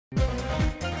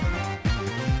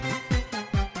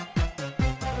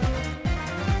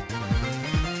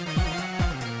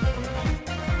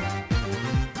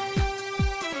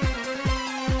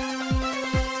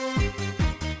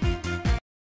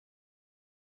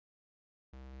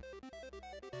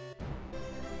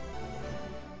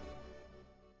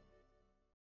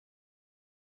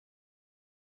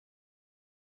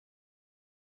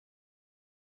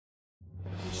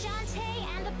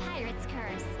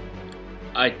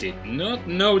I did not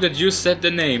know that you said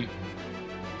the name.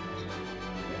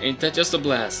 Ain't that just a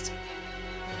blast?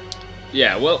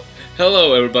 Yeah, well,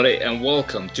 hello everybody and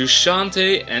welcome to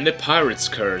Shantae and the Pirate's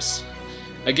Curse.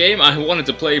 A game I wanted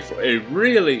to play for a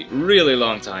really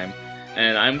long time.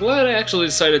 And I'm glad I actually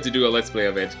decided to do a let's play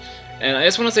of it. And I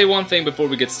just want to say one thing before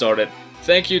we get started.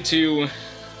 Thank you to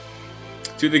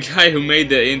the guy who made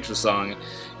the intro song.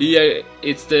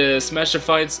 It's the Smasher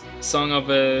Fights song of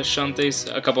Shantae's,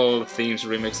 a couple of themes,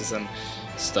 remixes and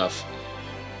stuff.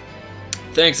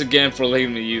 Thanks again for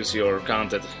letting me use your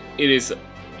content. It is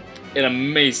an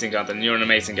amazing content, you're an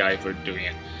amazing guy for doing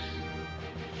it.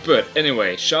 But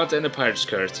anyway, Shantae and the Pirate's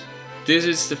Curse. This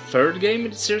is the third game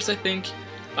in the series, I think.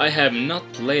 I have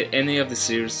not played any of the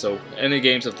series, any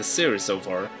games of the series so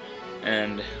far,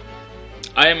 and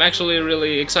I am actually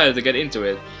really excited to get into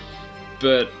it.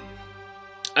 But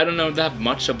I don't know that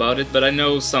much about it, but I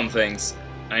know some things.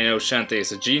 I know Shantae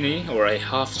is a genie, or a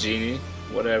half genie,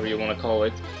 whatever you want to call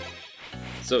it.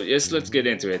 So yes, let's get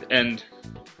into it. And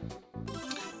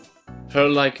her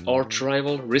like arch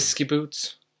rival, Risky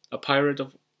Boots, a pirate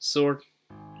of sort.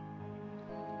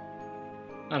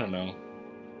 I don't know.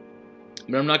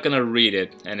 But I'm not gonna read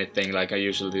it anything like I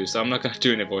usually do, so I'm not gonna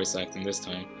do any voice acting this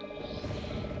time.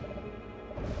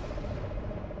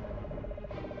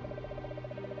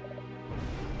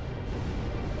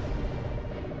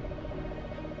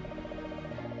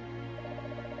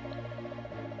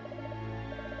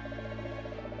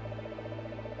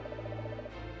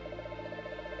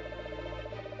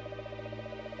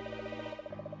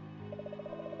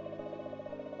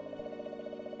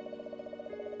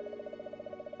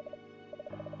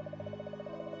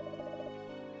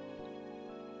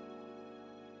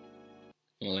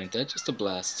 Well, ain't that just a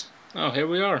blast? Oh, here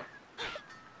we are.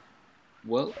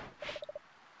 Well...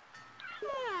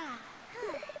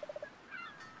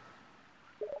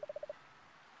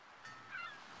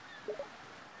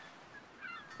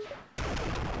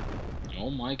 Oh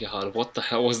my god, what the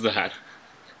hell was that?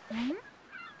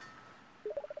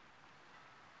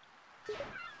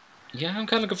 Yeah, I'm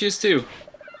kinda confused too.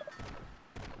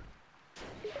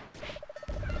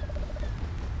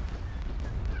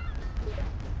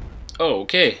 Oh,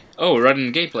 okay. Oh, we're right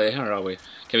in the gameplay, how are we?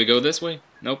 Can we go this way?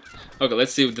 Nope. Okay,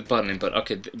 let's see with the button input.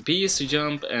 Okay, B is to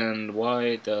jump, and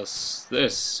Y does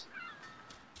this.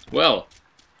 Well.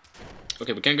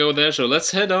 Okay, we can't go there, so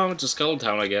let's head on to Skull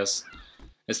Town, I guess.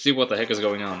 Let's see what the heck is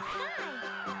going on.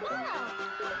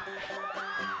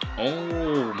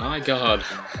 Oh my god.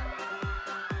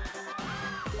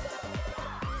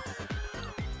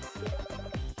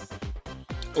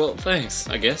 Well, thanks,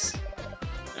 I guess.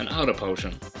 An auto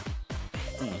potion.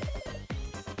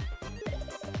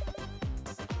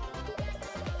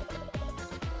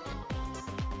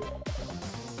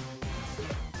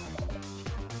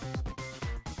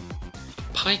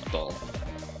 Pike ball.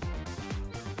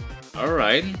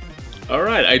 Alright.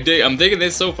 Alright, I'm digging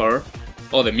this so far.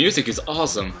 Oh, the music is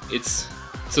awesome.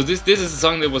 So this is a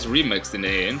song that was remixed in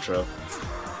the intro.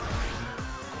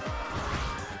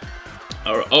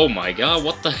 Oh my god,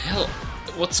 what the hell?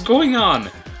 What's going on?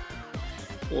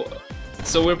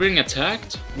 So we're being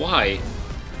attacked? Why?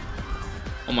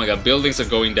 Oh my god, buildings are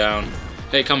going down.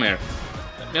 Hey, come here.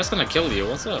 I'm just gonna kill you,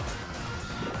 what's up?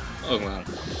 Oh man.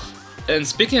 And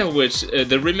speaking of which,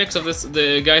 the remix of this,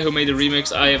 the guy who made the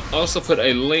remix, I have also put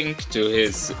a link to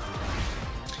his,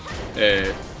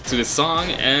 to the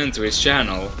song and to his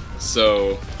channel.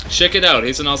 So check it out.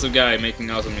 He's an awesome guy making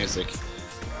awesome music.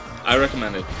 I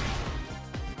recommend it.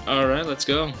 All right, let's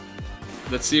go.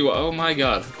 Let's see what. Oh my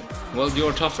god. Well,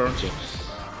 you're tough, aren't you?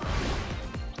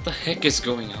 What the heck is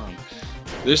going on?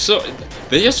 They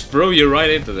just throw you right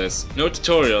into this. No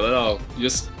tutorial at all.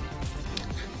 Just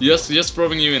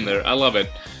throwing you in there. I love it.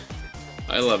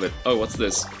 I love it. Oh, what's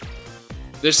this?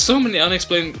 There's so many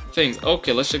unexplained things.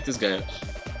 Okay, let's check this guy out.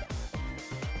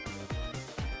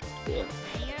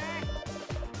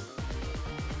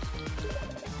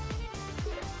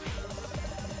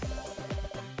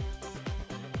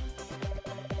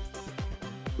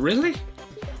 Really?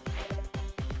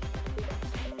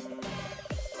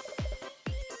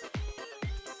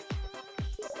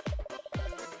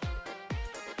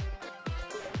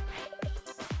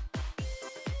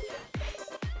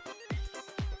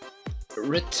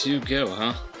 Red to go,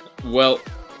 huh? Well,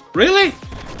 really?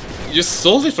 You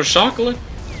sold it for chocolate?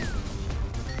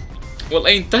 Well,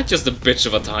 ain't that just a bitch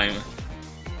of a time?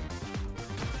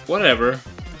 Whatever.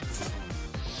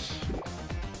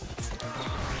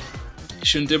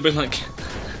 Shouldn't there be like...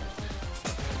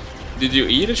 Did you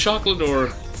eat a chocolate or...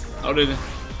 How did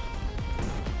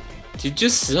you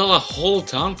just sell a whole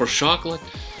town for chocolate?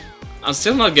 I'm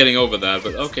still not getting over that,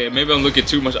 but okay, maybe I'm looking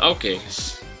too much. Okay.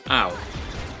 Ow.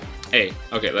 Hey,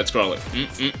 okay, let's crawl it.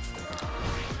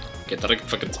 Get that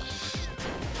fucking.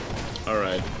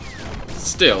 Alright.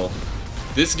 Still,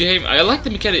 this game, I like the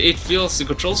mechanic. The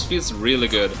controls feels really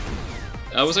good.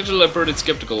 I was actually pretty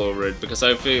skeptical over it because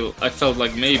I felt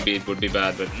like maybe it would be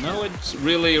bad, but no, it's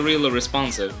really, really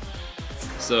responsive.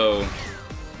 So,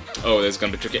 oh, that's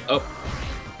gonna be tricky. Oh,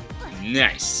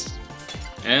 nice.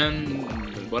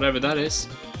 And whatever that is.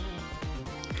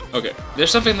 Okay,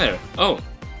 there's something there. Oh,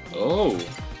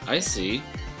 I see.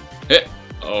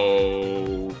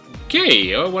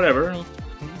 Okay, oh, whatever.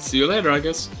 See you later, I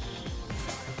guess.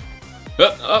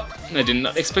 I did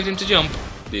not expect him to jump.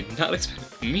 Did not expect.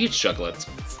 Meat chocolate.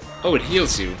 Oh, it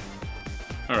heals you.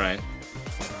 Alright.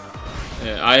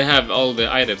 I have all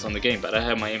the items on the gamepad. I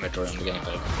have my inventory on the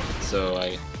gamepad, so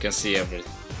I can see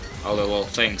all the little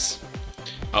things.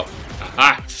 Oh,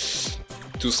 aha!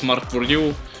 Too smart for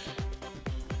you.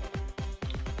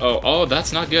 Oh,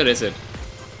 that's not good, is it?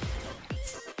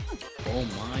 Oh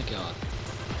my god.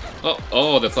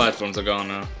 Oh, the platforms are gone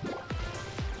now.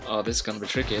 Oh, this is gonna be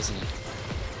tricky, isn't it?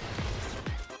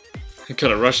 I could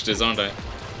have rushed this, aren't I?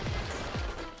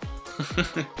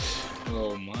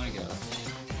 Oh my god.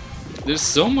 There's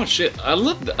so much shit. I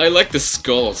like the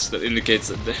skulls that indicates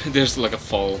that there's like a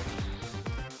fall.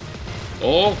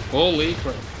 Oh, holy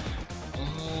crap.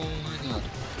 Oh my god.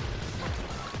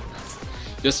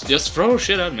 Just throw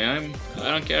shit at me. I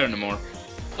don't care anymore.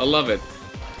 I love it.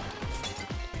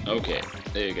 Okay,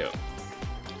 there you go.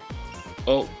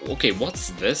 Oh, okay, what's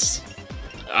this?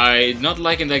 I'm not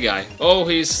liking that guy. Oh,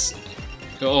 he's...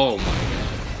 Oh my god.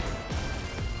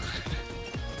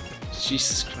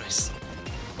 Jesus Christ.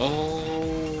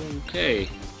 Okay.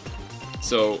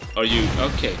 So, are you...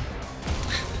 Okay.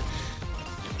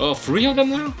 Oh, 3 of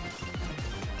them now?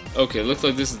 Okay, looks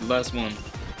like this is the last one.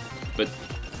 But...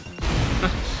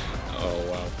 oh,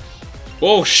 wow.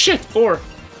 Oh, shit! 4!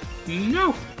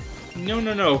 No! No,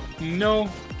 no, no. No.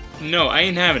 No, I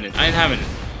ain't having it. I ain't having it.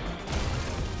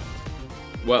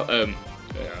 Well,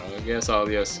 yeah, I guess I'll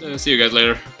just see you guys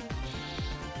later.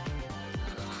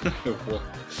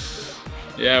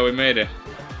 Yeah, we made it.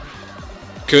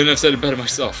 Couldn't have said it better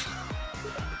myself.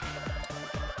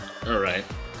 Alright.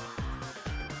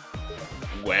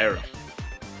 Where?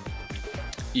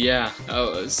 Yeah,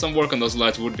 some work on those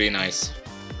lights would be nice.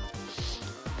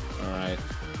 Alright.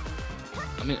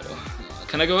 I mean,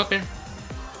 can I go up here?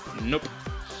 Nope.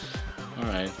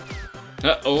 Alright.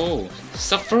 Oh!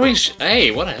 Stop throwing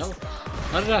Hey, what the hell?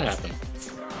 How did that happen?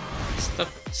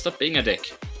 Stop being a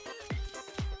dick.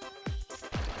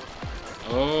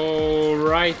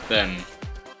 Alright then.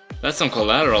 That's some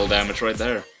collateral damage right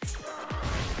there.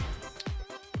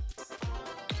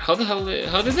 How the hell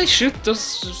how did they shoot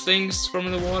those things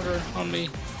from the water on me?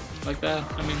 Like that?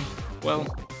 I mean, well...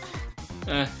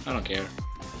 I don't care.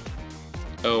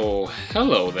 Oh,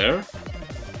 hello there.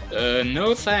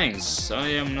 No thanks. I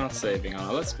am not saving on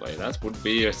a Let's Play. That would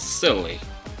be silly.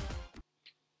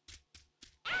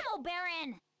 Ammo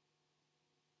Baron!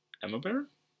 Ammo Baron?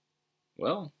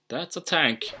 Well, that's a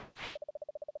tank.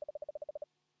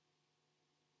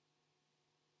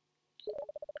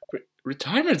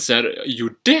 Retirement set?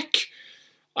 You dick!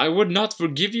 I would not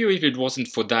forgive you if it wasn't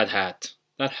for that hat.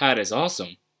 That hat is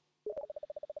awesome.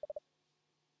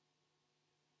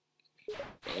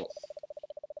 Well,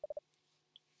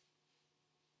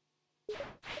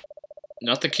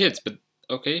 not the kids, but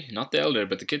okay, not the elder,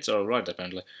 but the kids are alright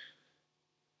apparently.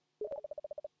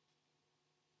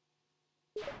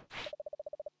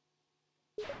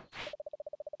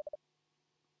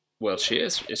 Well, she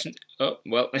is, isn't? Oh,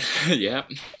 well, yeah.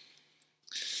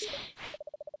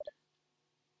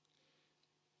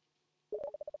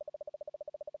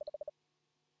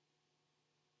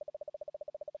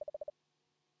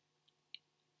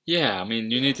 Yeah, I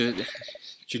mean, you need to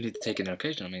take into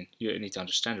account. I mean, you need to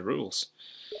understand the rules.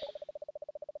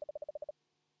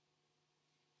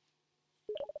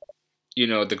 You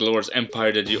know, the glorious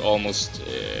empire that you almost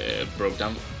broke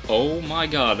down. Oh my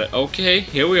god. Okay,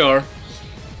 here we are.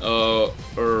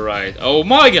 Right. Oh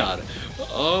my god.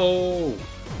 Oh,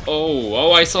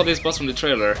 I saw this boss from the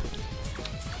trailer.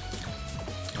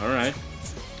 Alright.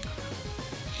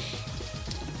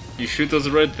 You shoot those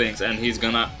red things and he's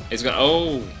gonna,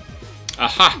 oh.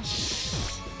 Aha.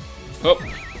 Oh.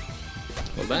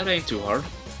 Well, that ain't too hard.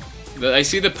 I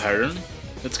see the pattern.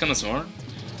 That's kinda smart.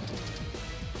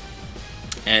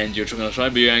 And you're gonna try,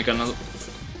 but you ain't gonna...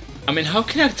 I mean, how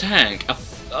can a tank...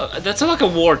 that's like a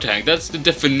war tank. That's the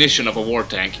definition of a war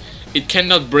tank. It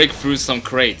cannot break through some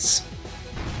crates.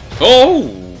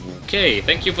 Oh! Okay,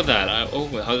 thank you for that. Oh,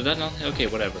 how did that not... Okay,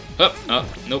 whatever. Oh,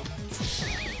 nope.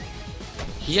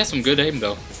 He has some good aim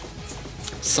though.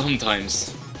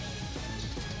 Sometimes.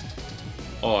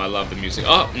 Oh, I love the music.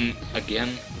 Oh,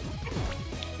 again.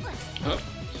 Oh.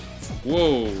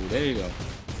 Whoa, there you go.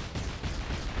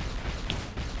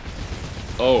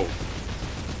 Oh.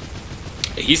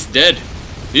 He's dead.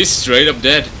 He's straight up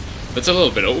dead. That's a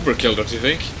little bit overkill, don't you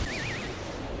think?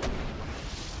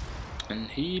 And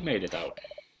he made it out.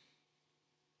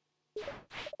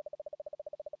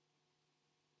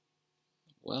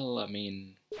 Well, I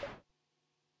mean...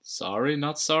 Sorry,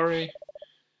 not sorry.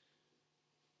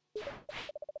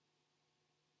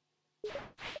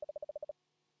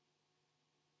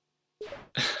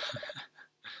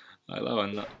 I love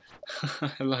him.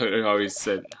 I love how he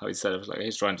said it was like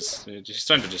he's trying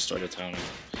to destroy the town.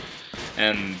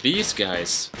 And these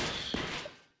guys,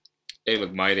 they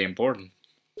look mighty important.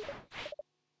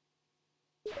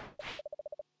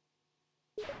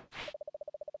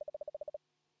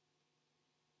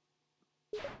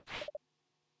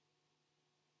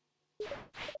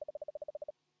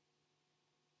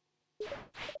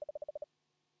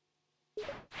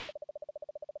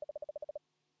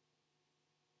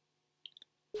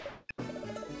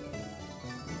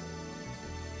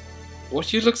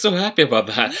 What, you look so happy about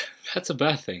that? That's a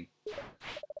bad thing.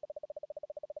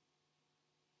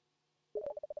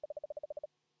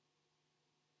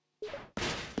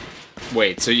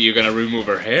 Wait, so you're gonna remove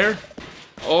her hair?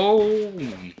 Oh.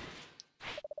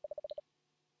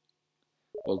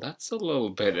 Well, that's a little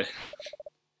bit...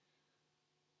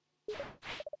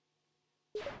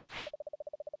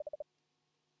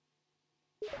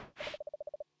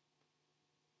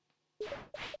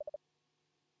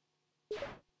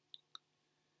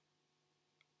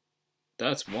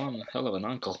 That's one hell of an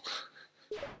uncle.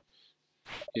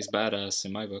 He's badass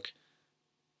in my book.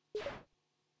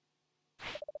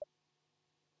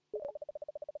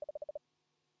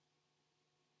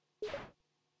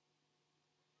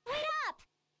 Wait up!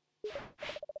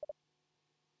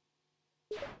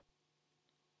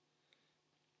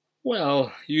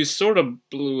 Well, you sort of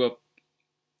blew up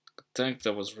a tank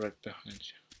that was right behind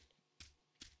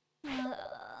you.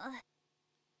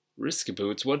 Risky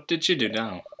Boots, what did you do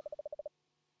now?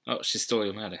 Oh, she stole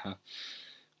your medic, huh?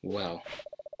 Well.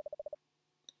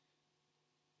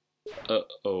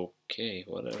 Okay,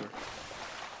 whatever.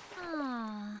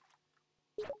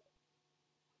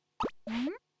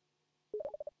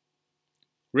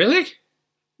 Really?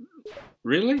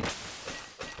 Really?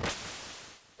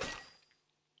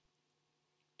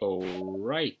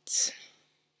 Alright.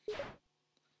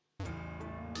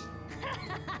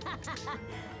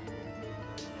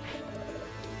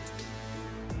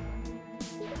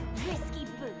 Risky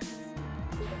boots.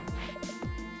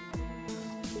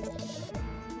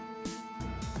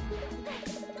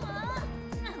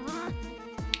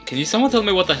 Can you someone tell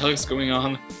me what the hell is going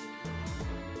on?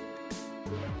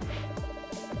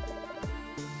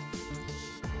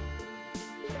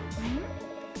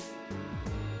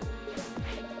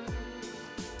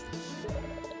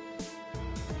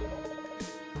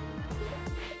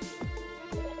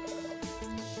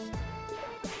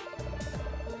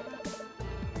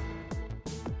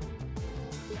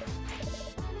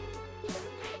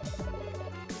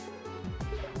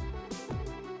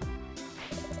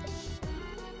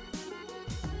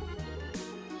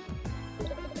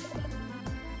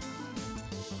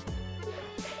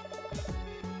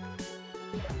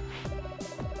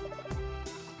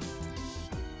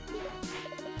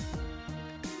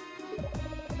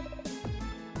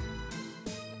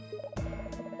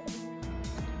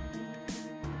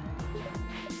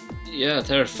 Yeah,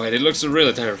 terrified. It looks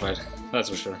really terrified. That's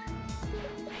for sure.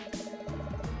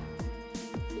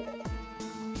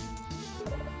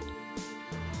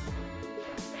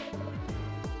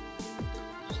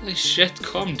 Holy shit,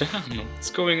 calm down. What's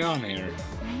going on here?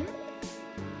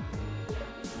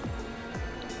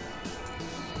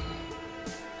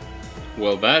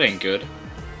 Well, that ain't good.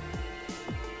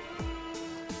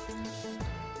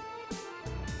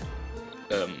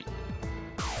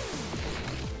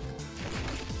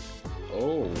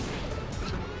 Oh.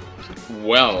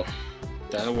 Well,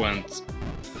 that went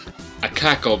a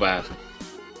cackle bath.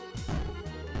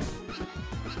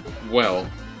 Well,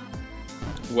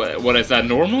 what is that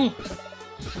normal?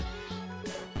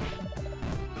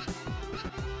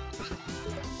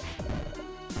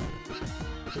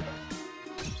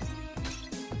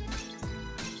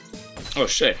 Oh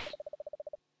shit.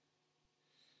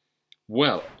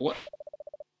 Well, what?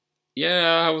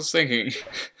 Yeah, I was thinking.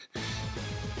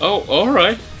 Oh,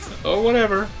 alright. Oh,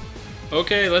 whatever.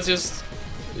 Okay, let's just...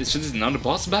 Is this not a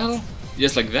boss battle?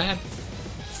 Just like that?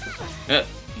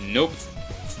 Nope.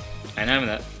 I ain't having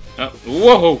that. Oh,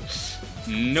 whoa!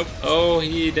 Nope. Oh,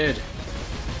 he dead.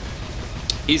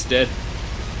 He's dead.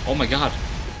 Oh my god.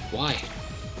 Why?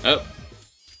 Oh.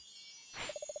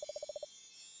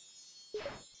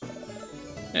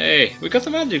 Hey, we got the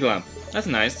magic lamp. That's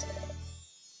nice.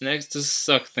 Next to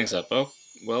suck things up. Oh,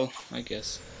 well, I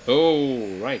guess.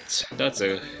 Oh, right. That's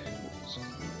a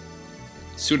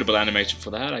suitable animation for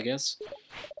that, I guess.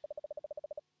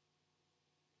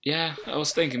 Yeah, I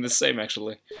was thinking the same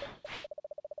actually.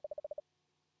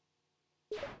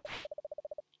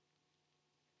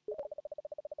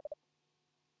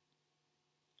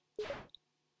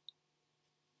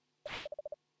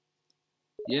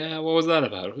 Yeah, what was that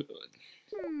about?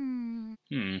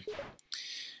 Hmm.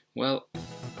 Well.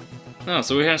 Oh,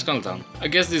 so we're here in Skulltown. I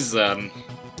guess this is a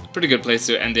pretty good place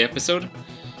to end the episode.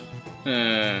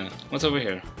 What's over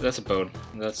here? That's a boat.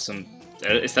 That's some.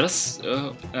 Is that a?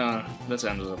 That's the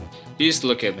end of the level. He used to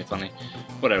look at me funny.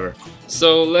 Whatever.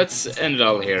 So let's end it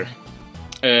all here.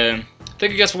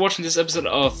 Thank you guys for watching this episode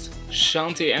of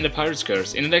Shantae and the Pirate's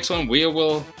Curse. In the next one, we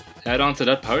will head on to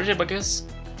that pirate ship, I guess.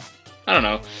 I don't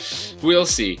know. We'll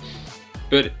see.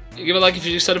 But give a like if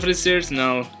you're excited for this series, and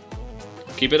I'll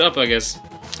keep it up, I guess.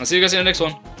 I'll see you guys in the next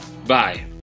one. Bye.